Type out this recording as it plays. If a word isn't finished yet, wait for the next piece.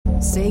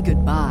Say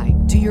goodbye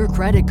to your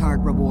credit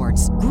card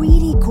rewards.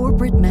 Greedy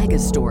corporate mega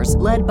stores,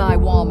 led by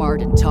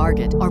Walmart and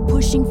Target, are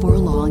pushing for a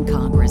law in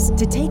Congress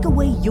to take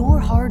away your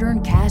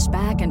hard-earned cash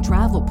back and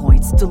travel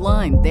points to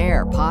line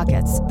their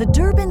pockets. The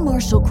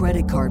Durbin-Marshall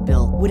credit card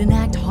bill would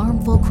enact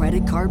harmful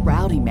credit card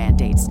routing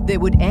mandates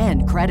that would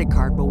end credit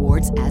card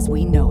rewards as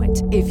we know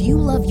it. If you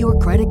love your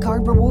credit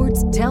card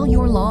rewards, tell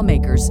your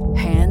lawmakers,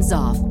 hands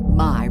off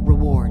my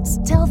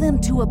rewards. Tell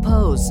them to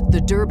oppose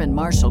the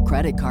Durbin-Marshall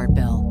credit card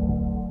bill.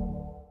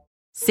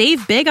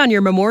 Save big on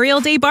your Memorial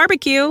Day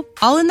barbecue,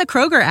 all in the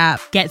Kroger app.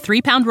 Get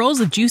 3-pound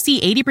rolls of juicy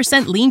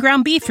 80% lean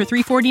ground beef for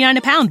 $3.49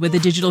 a pound with a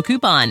digital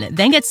coupon.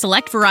 Then get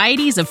select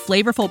varieties of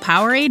flavorful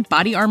Powerade,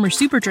 Body Armor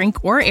Super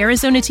Drink, or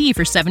Arizona tea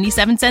for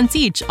 77 cents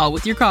each, all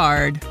with your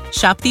card.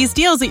 Shop these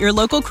deals at your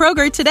local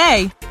Kroger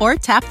today, or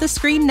tap the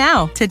screen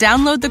now to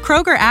download the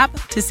Kroger app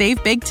to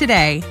save big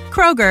today.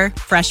 Kroger,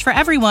 fresh for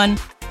everyone.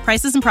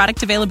 Prices and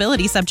product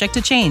availability subject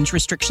to change.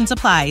 Restrictions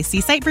apply.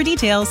 See site for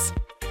details.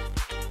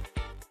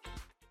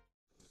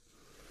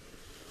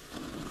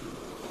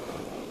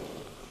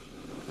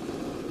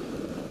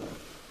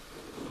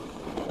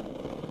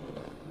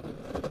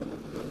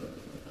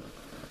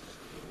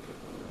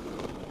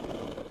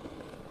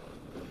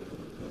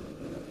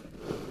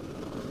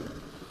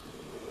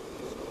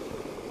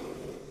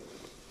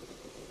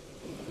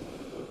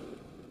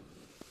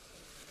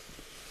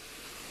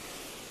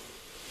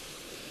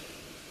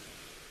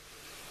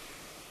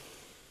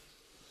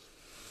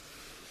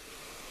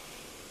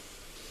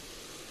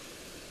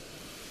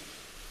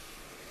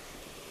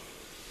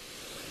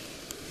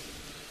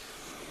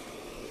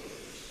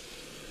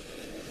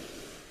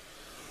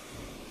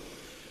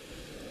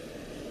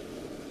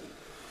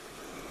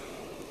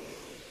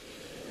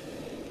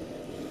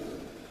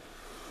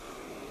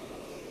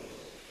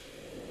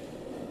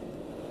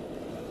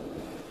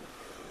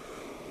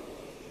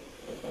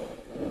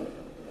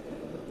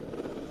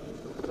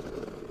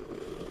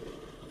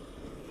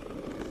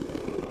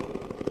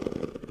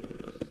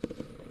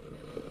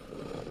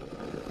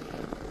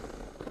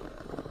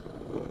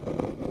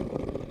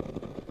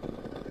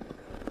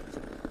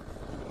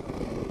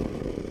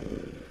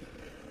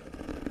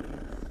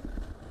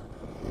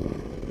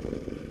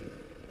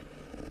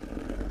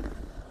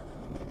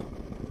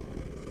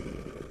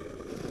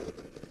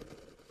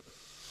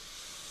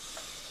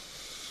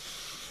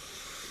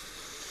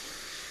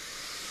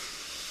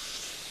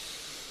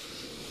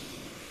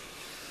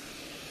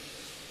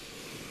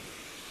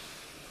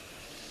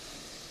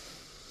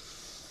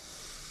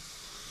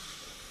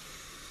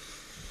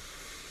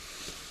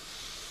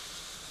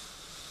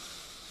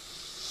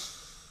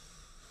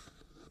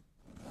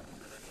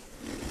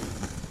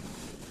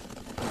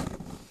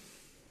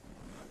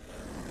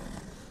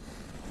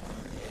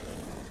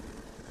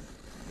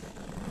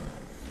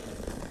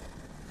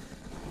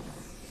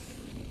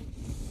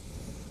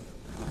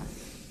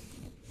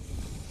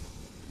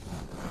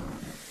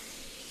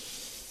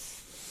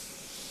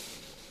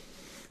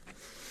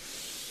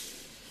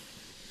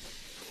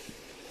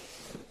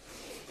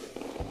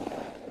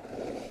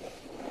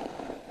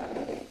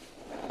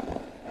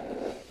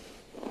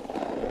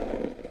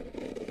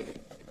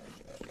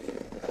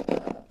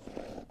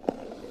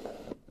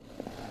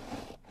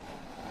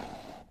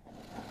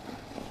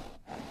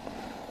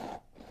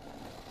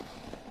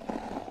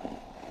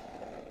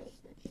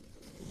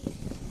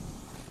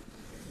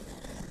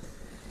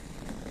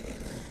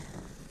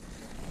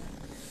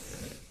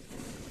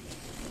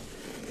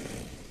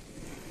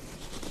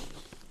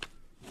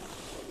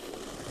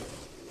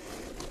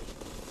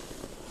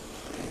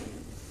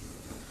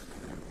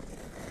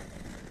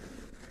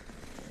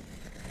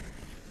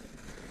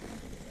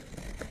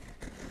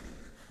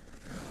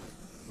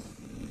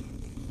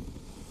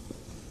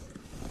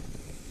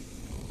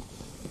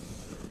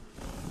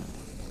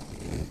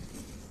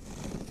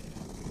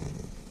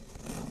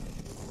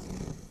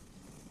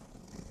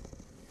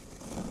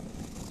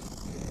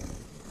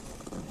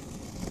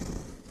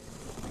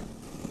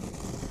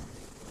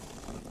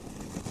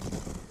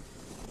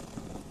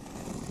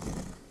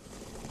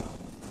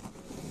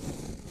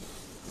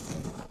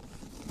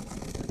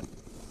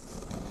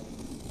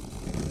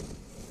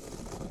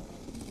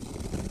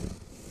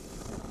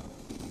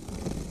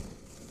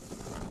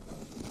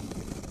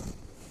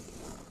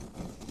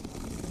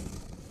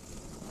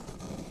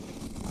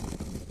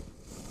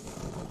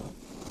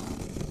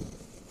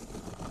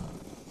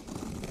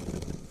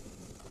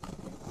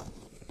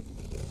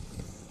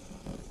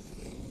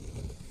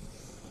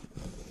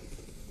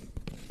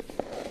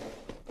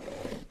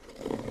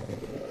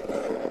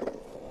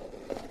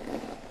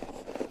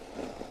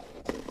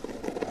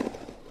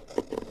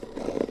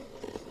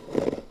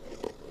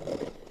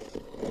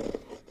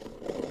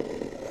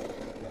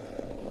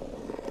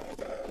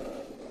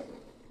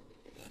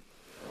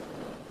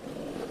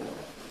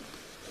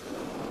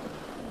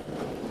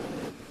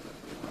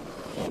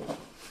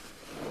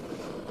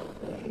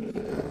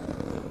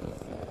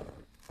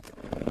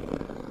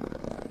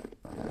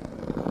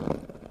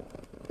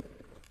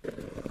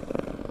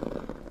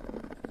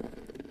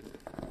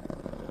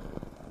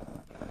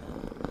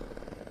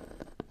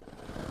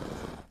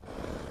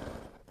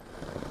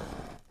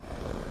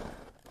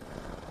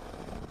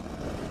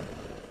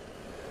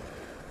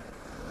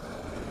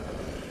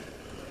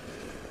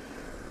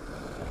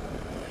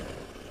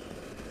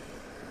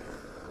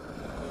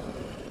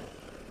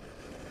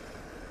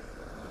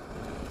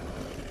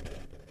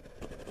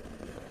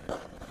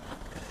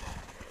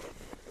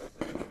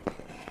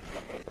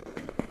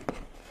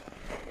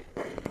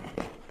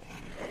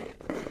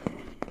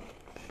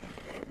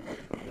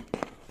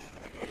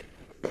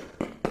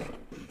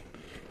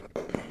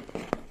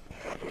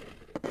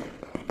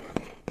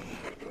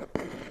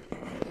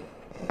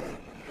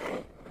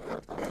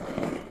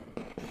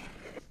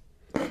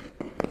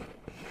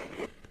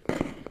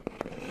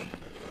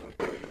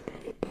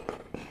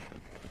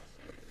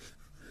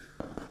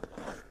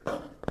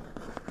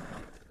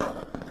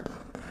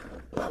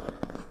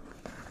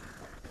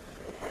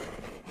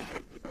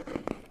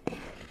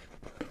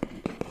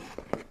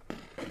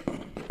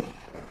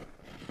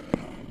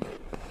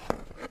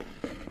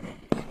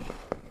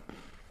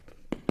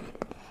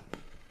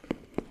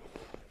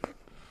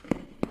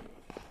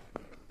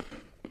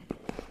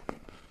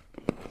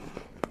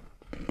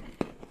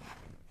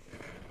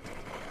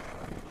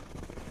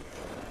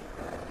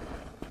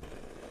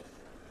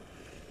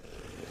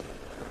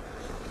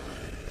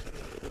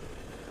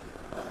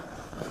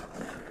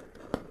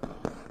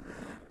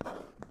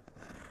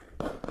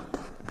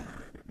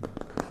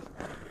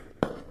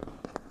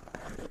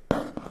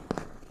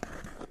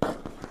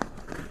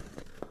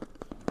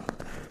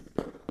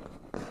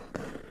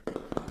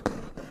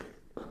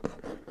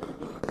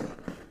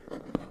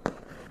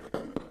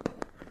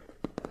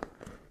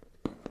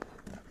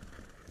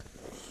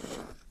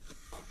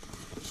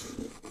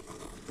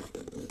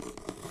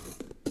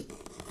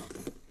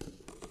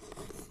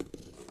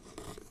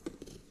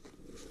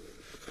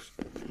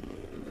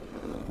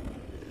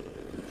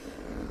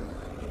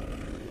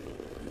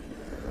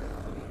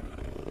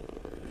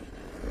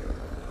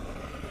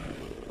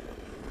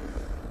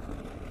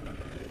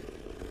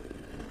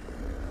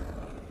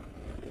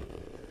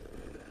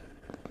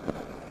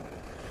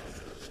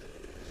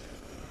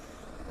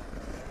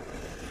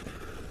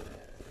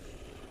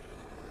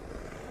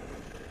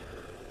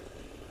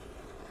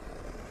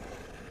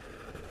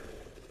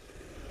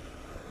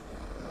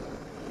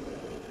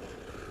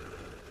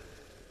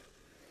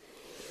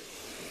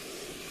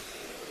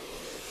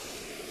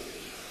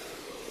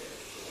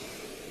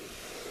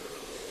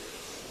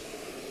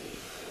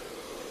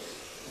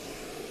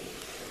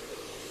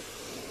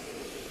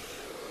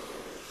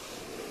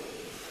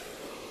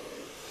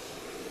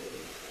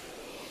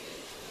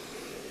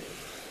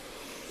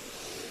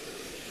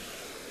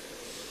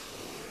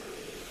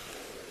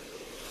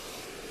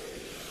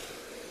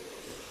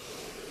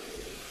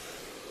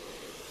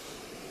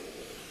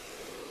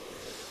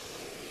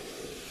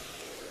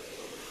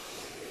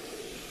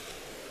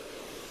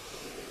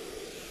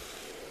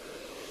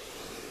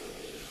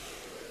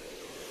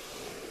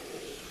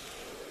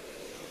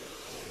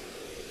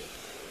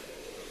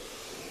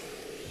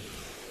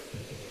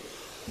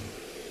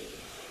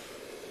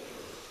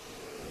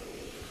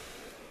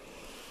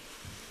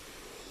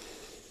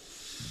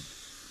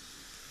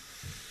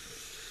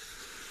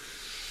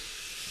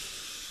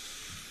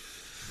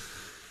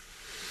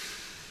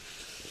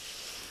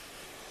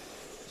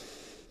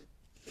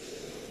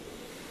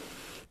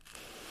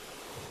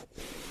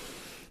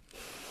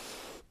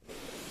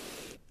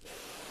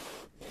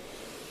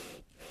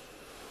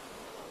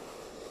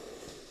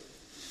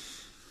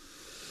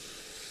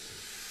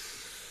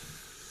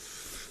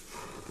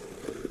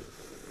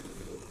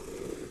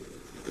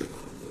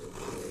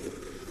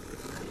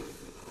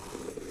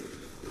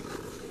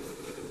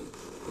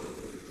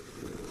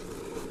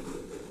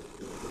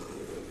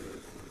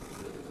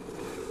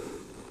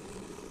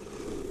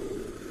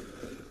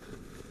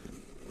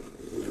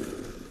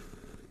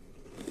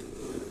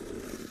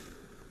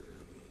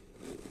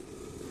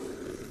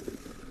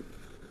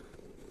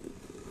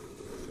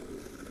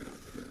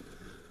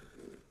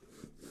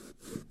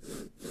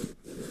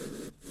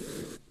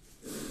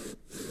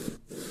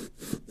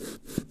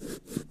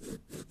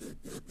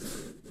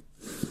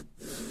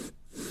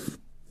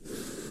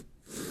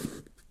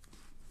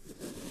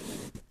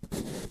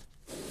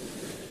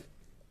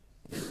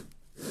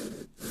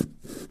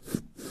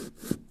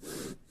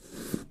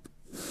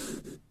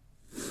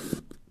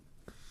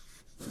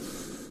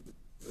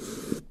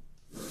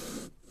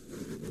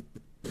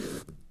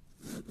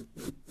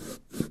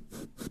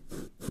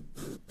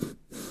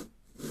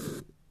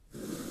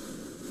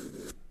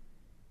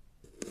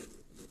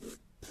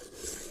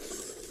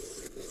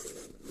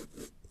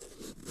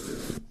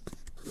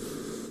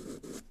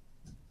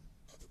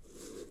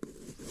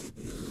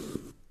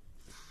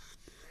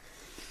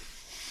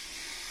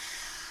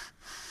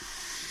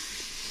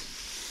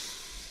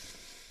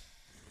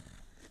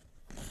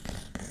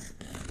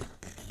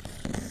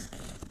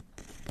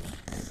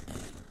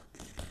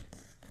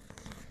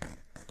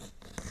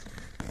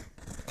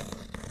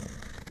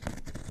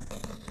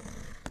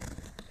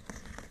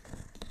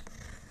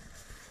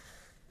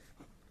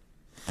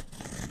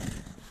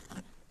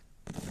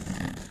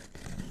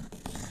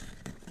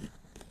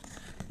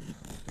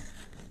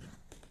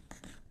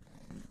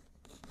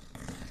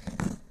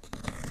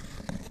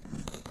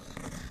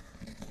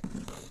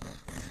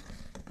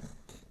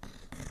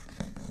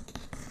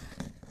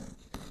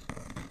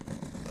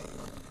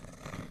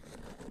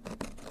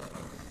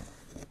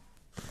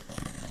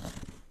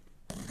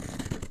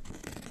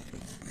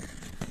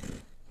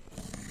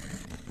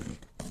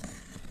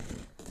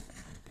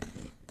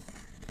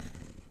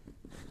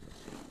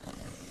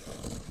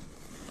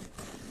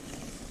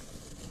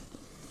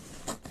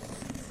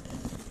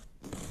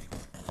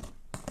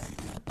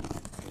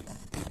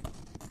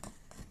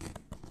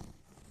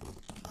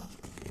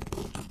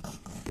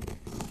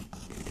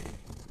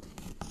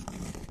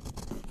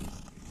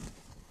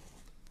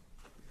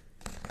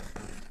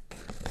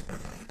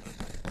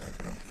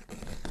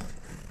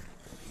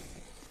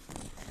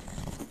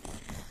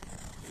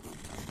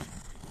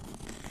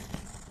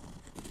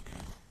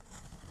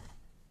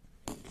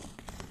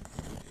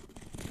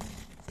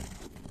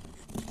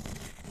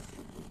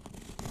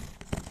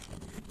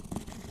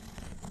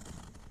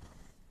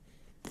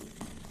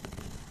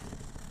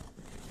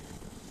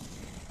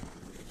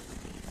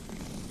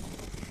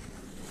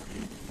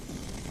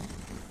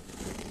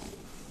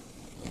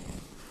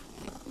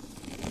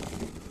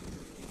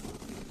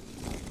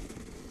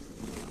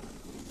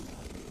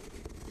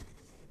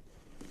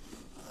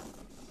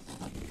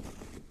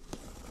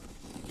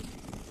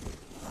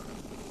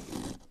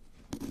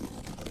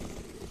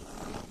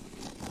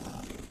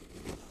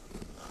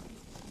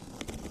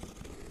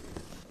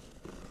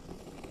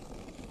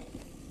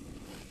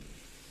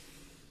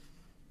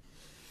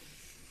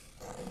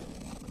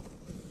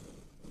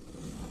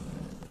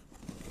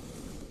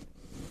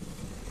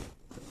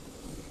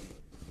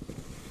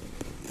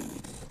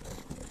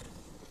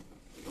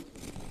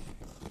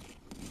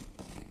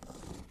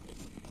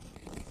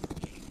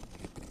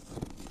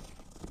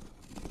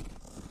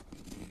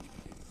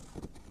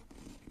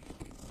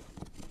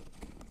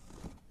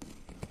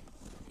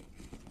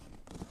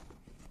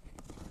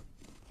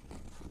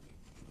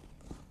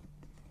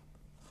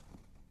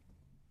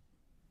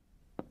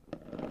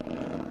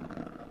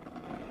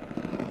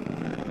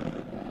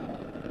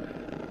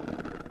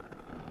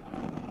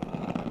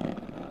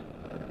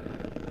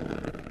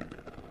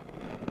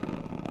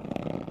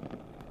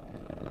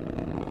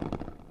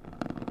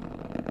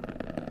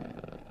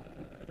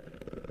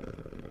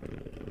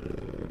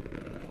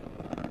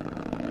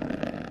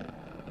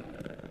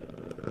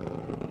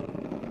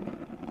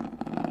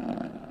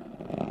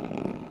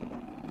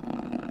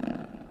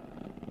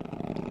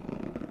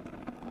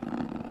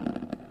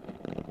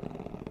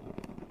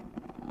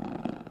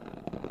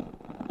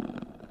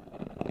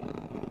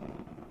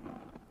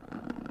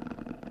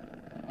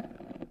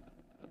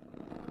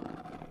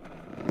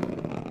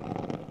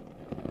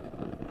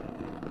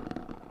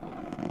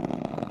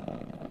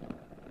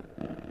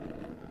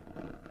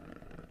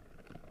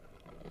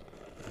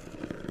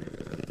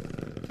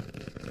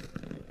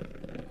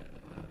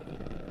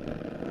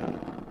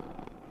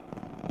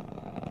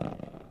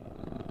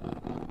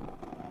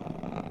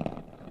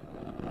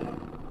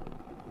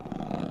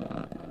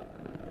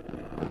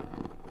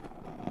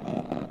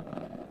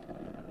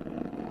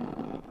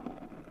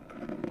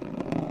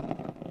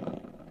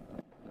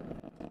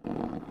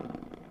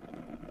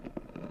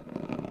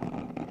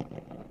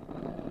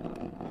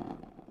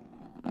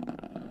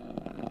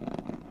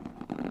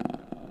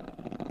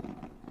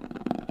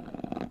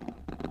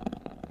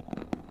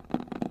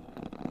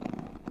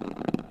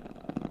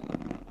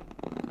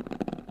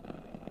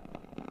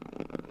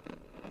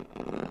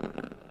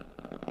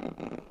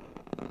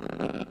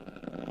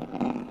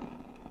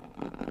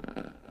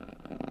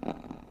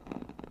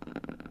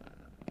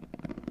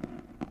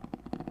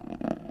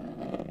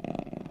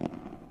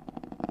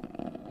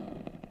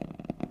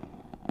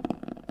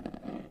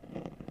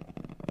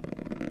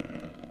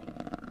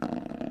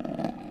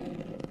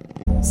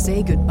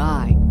 say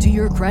goodbye to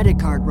your credit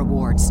card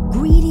rewards.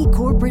 Greedy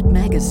corporate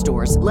mega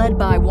stores, led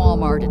by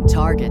Walmart and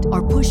Target,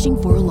 are pushing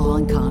for a law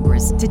in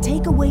Congress to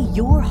take away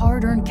your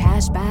hard-earned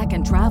cash back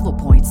and travel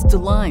points to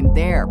line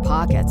their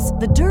pockets.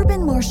 The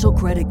Durbin-Marshall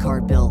credit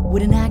card bill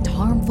would enact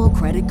harmful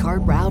credit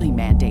card routing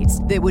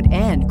mandates that would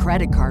end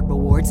credit card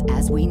rewards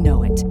as we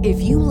know it. If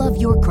you love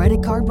your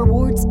credit card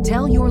rewards,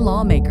 tell your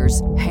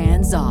lawmakers,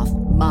 hands off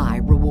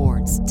my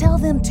rewards. Tell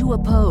them to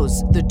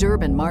oppose the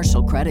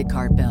Durbin-Marshall credit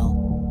card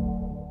bill.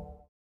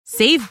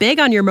 Save big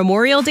on your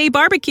Memorial Day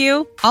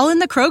barbecue, all in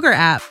the Kroger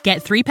app.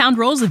 Get 3-pound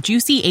rolls of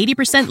juicy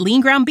 80%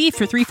 lean ground beef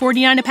for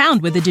 $3.49 a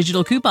pound with a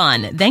digital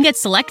coupon. Then get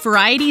select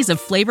varieties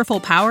of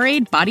flavorful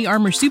Powerade, Body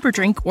Armor Super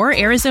Drink, or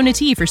Arizona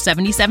tea for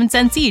 77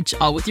 cents each,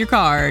 all with your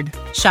card.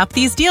 Shop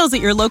these deals at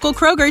your local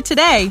Kroger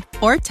today,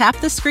 or tap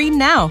the screen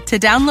now to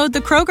download the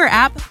Kroger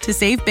app to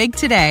save big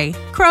today.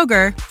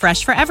 Kroger,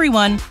 fresh for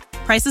everyone.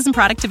 Prices and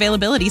product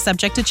availability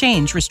subject to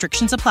change.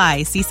 Restrictions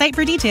apply. See site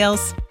for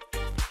details.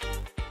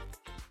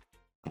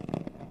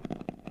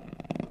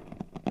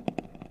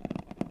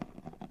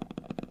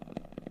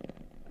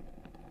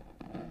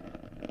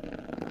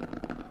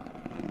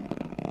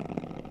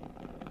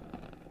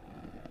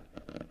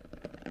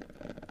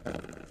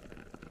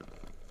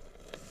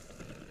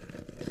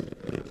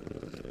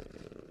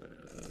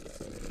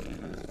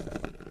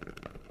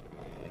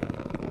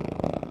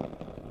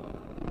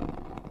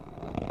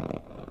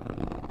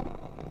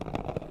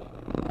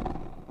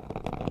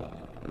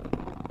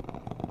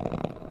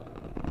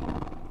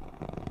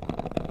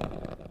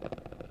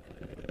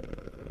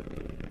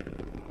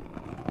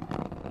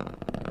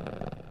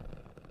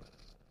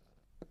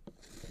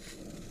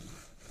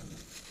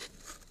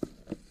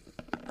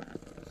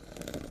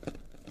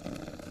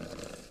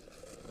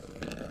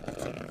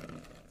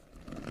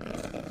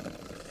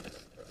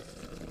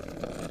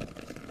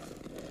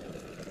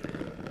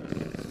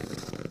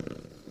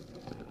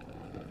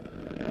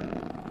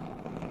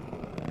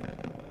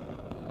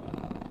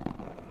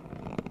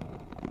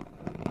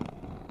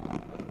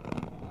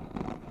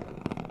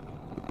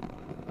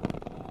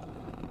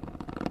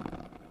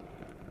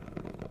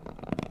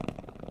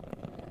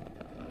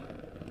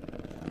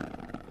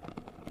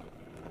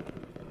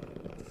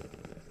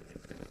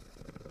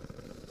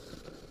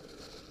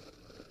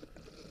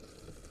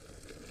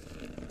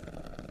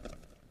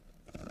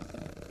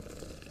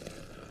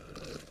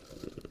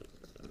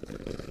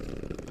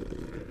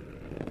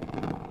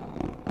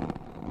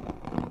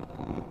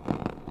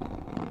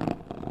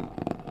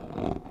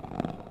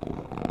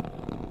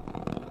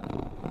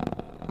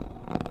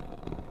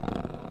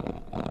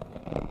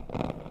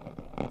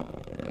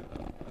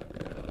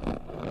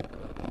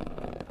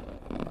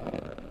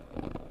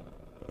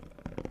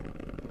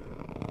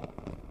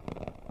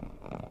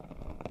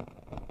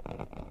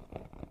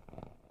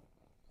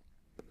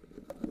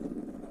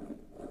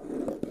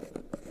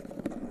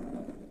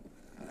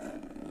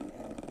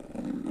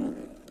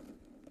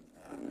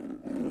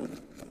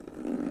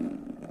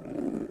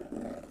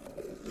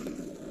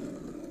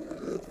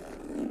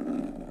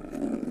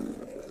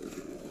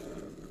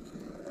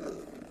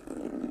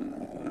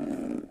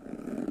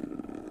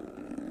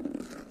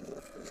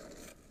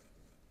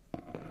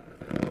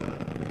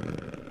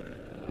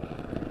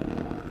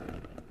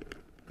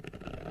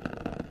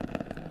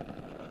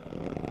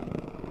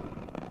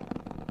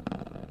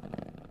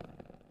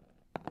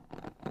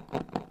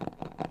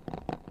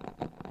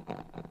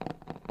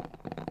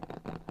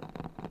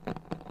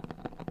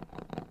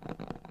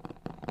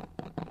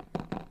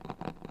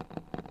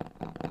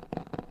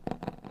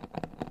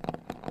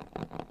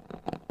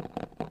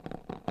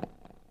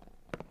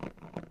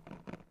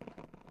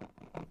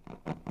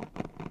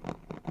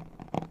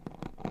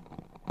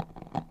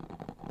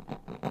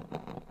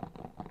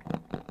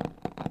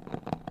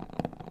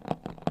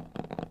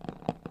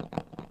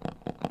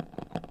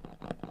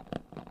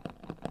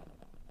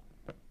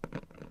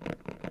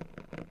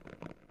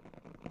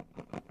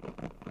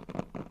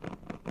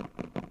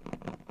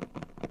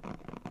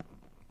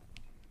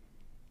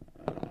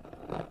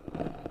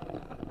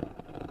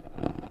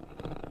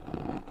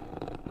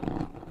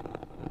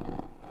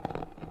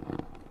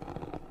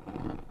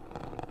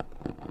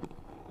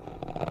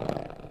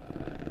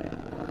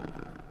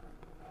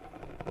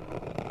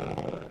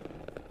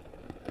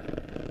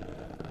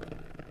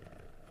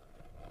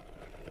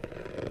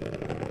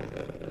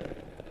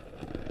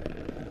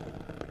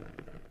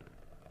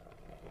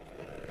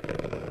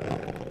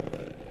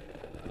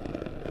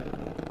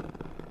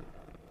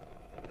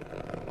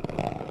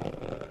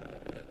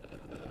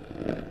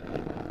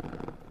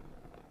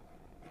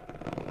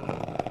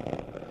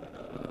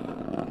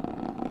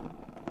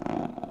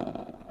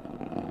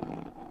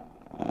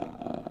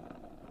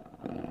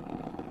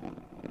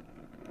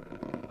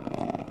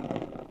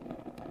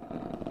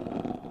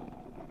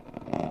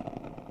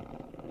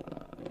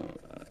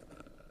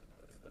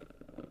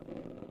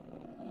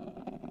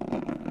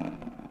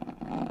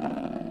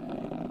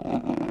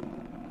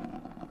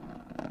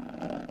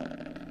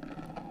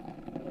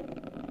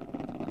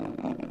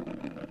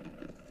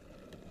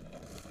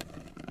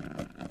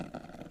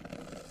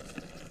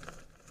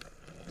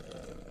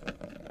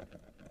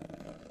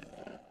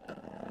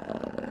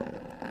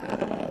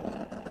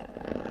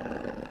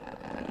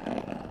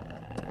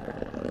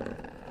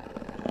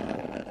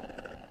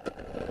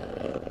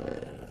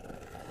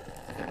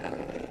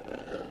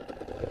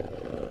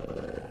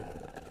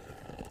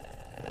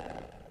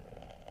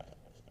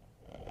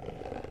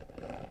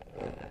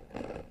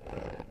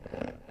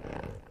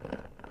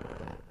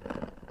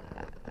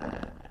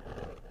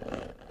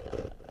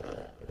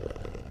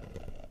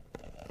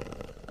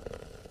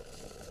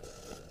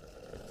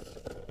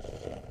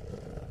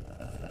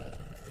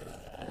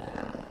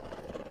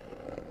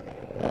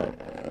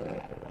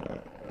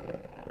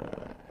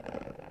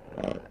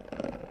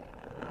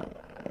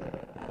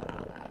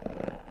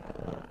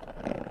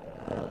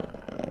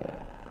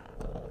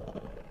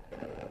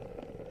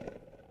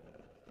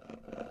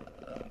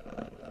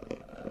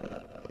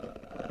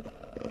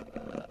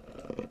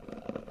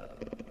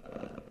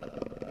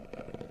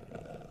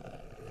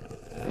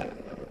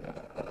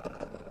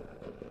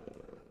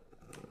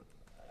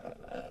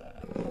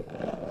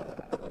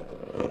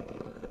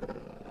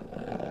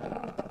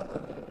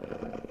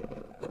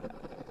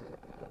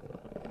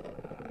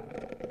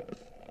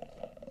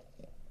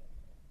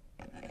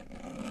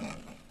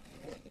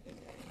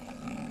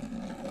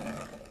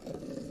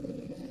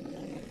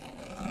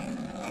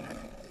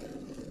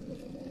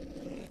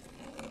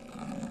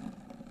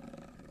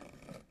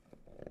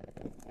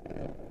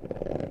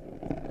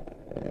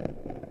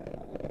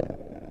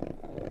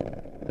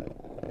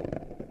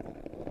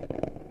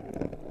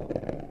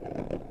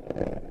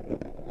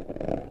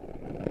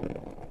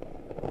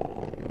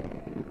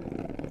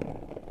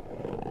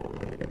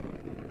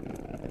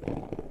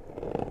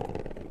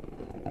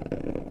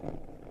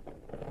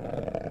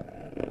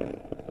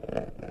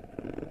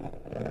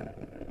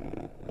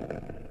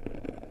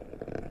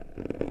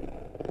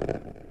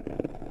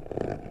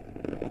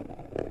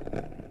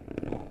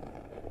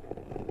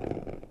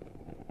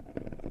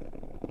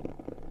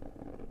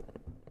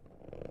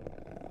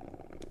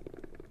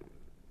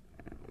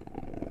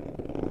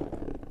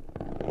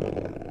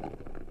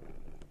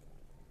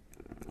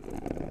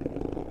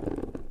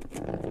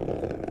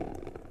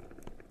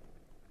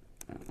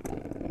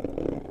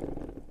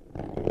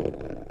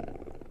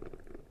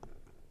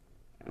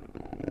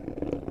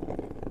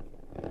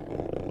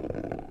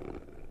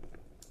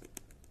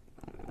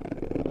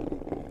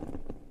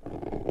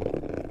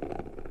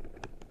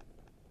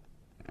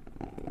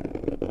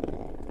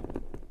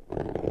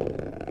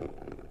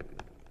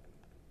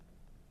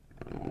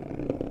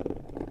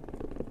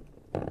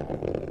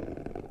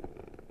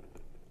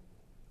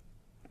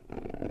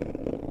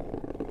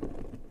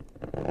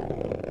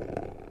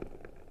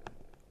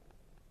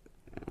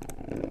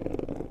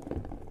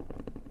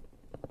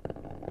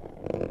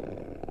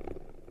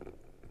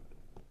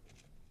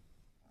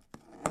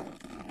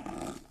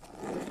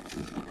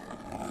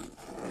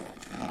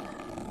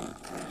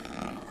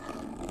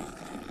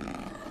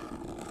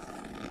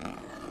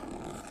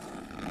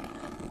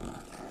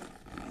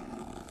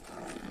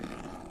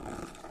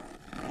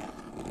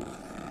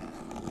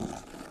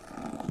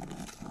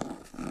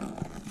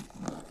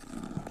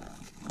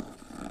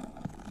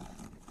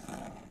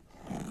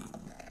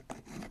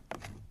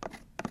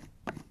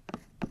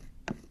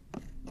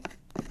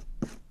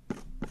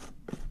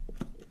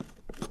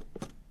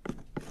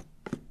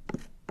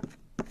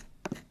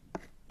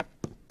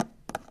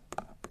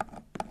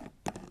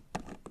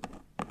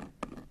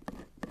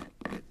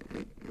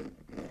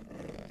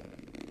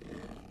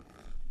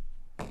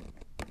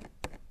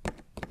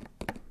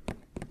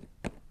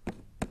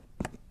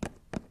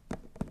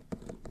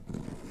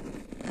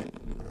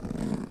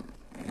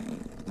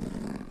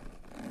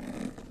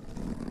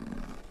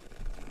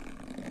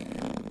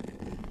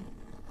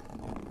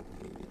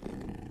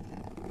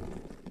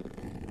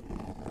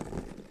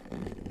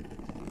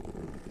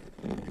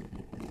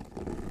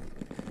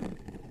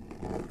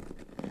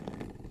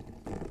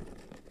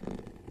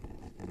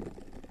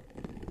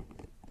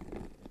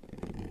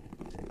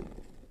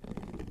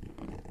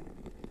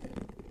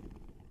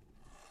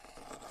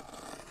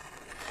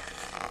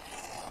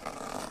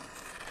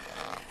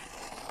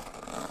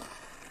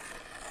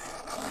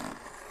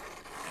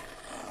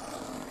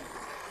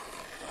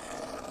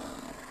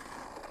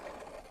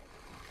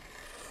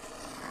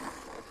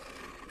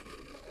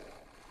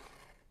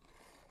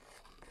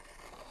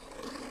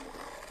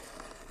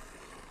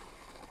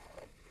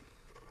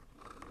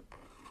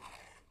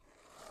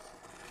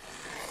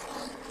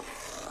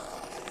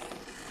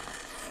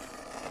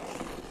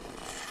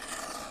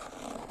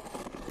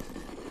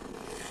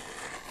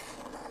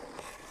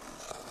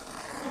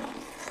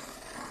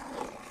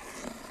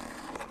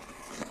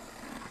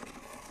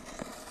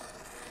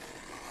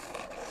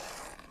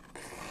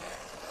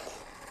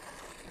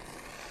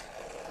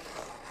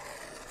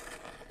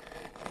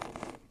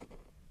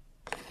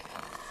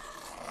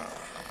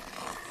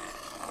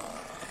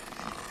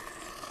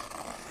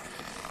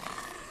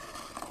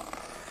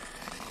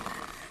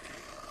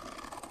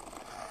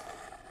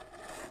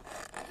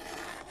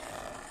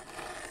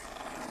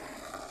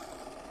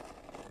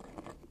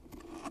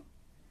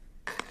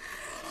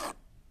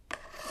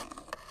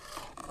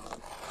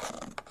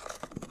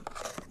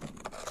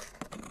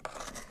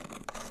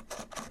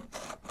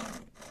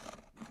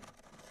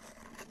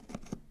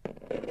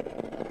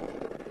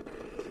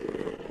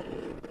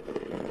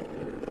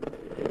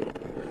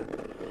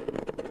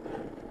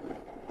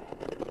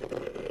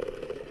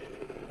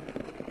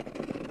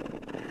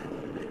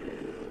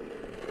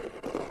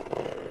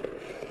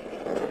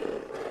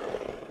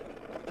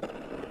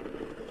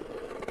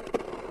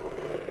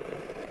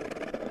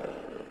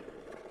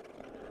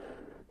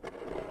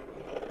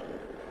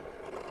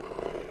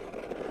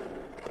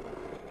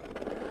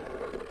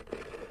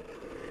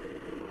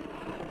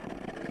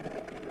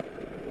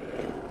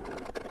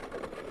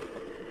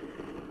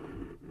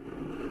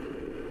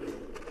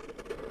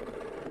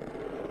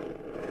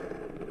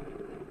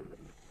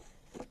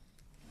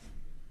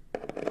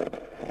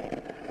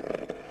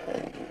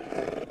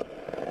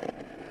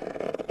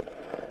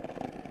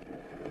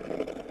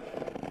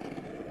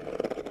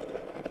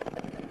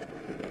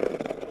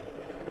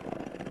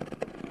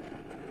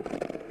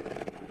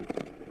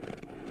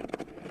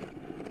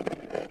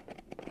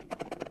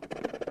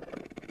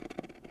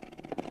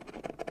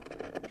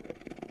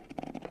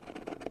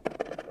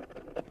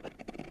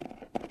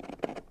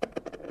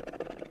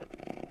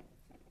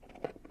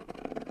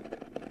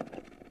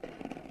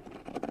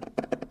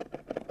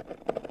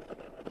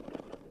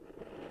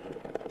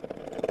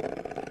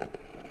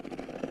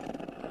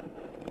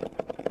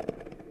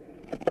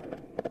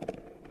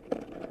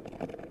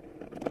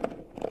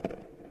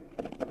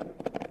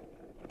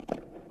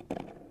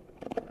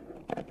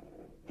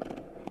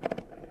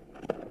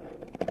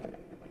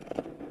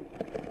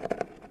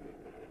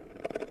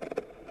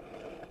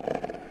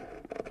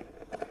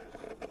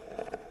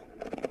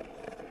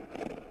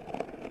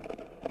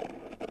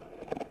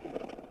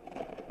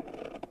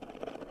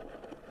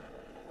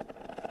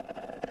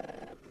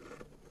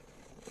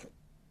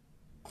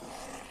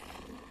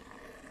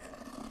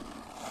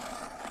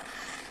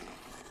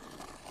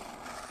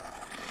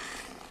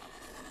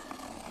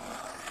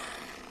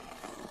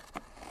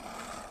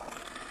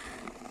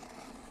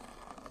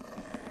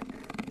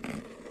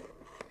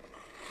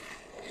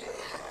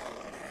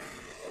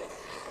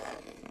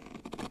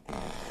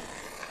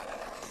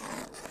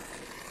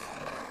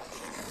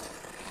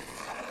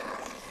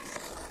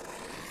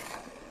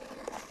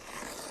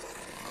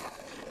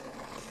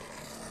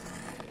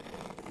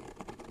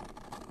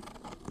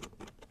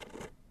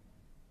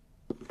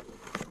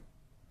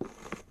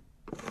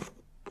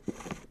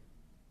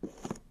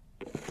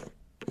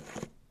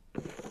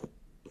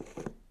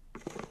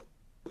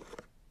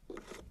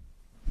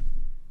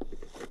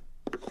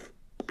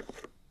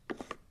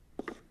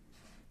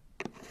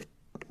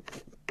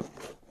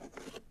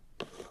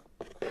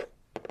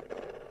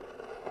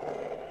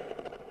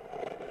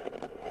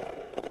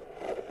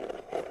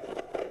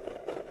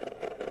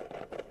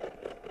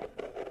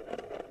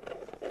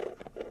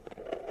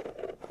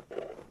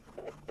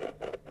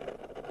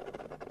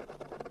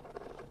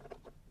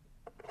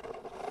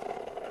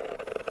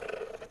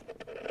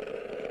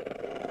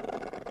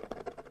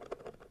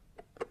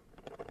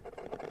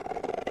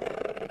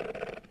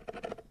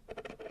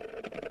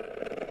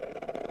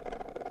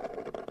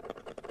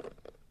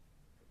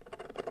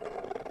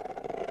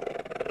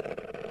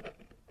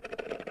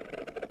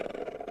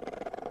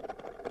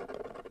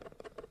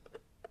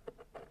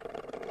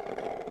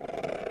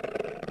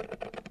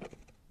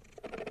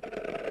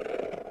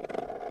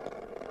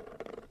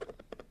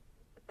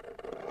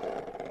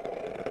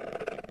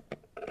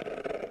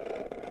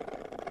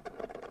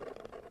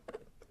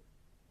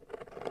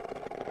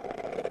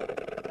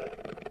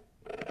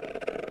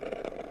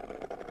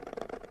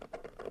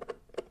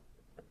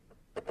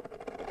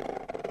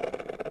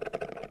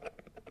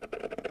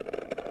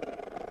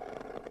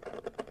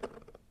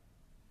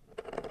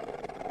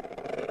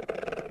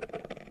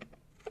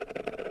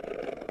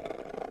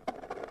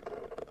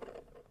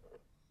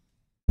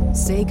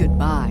 say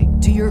goodbye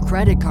to your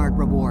credit card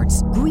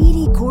rewards.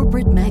 Greedy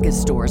corporate mega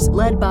stores,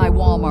 led by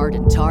Walmart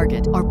and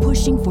Target, are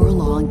pushing for a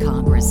law in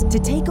Congress to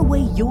take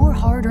away your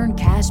hard-earned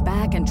cash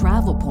back and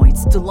travel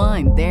points to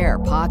line their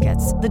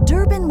pockets. The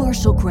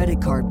Durbin-Marshall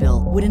credit card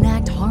bill would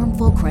enact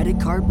harmful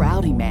credit card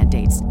routing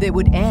mandates that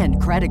would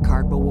end credit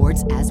card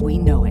rewards as we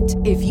know it.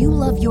 If you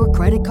love your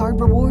credit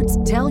card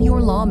rewards, tell your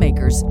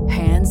lawmakers,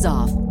 hands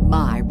off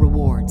my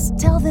rewards.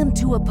 Tell them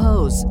to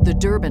oppose the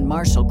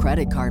Durbin-Marshall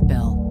credit card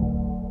bill.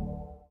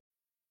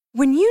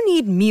 When you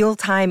need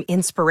mealtime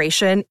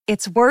inspiration,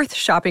 it's worth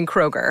shopping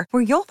Kroger,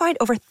 where you'll find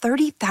over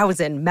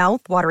 30,000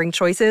 mouth-watering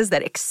choices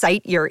that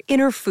excite your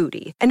inner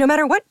foodie. And no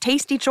matter what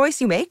tasty choice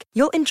you make,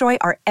 you'll enjoy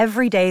our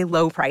everyday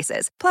low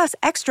prices, plus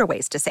extra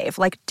ways to save,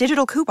 like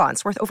digital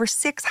coupons worth over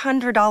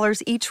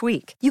 $600 each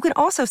week. You can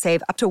also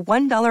save up to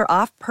 $1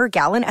 off per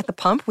gallon at the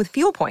pump with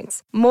fuel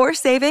points. More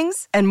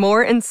savings and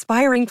more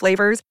inspiring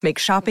flavors make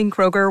shopping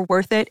Kroger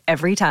worth it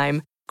every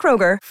time.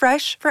 Kroger,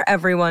 fresh for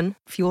everyone.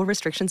 Fuel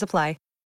restrictions apply.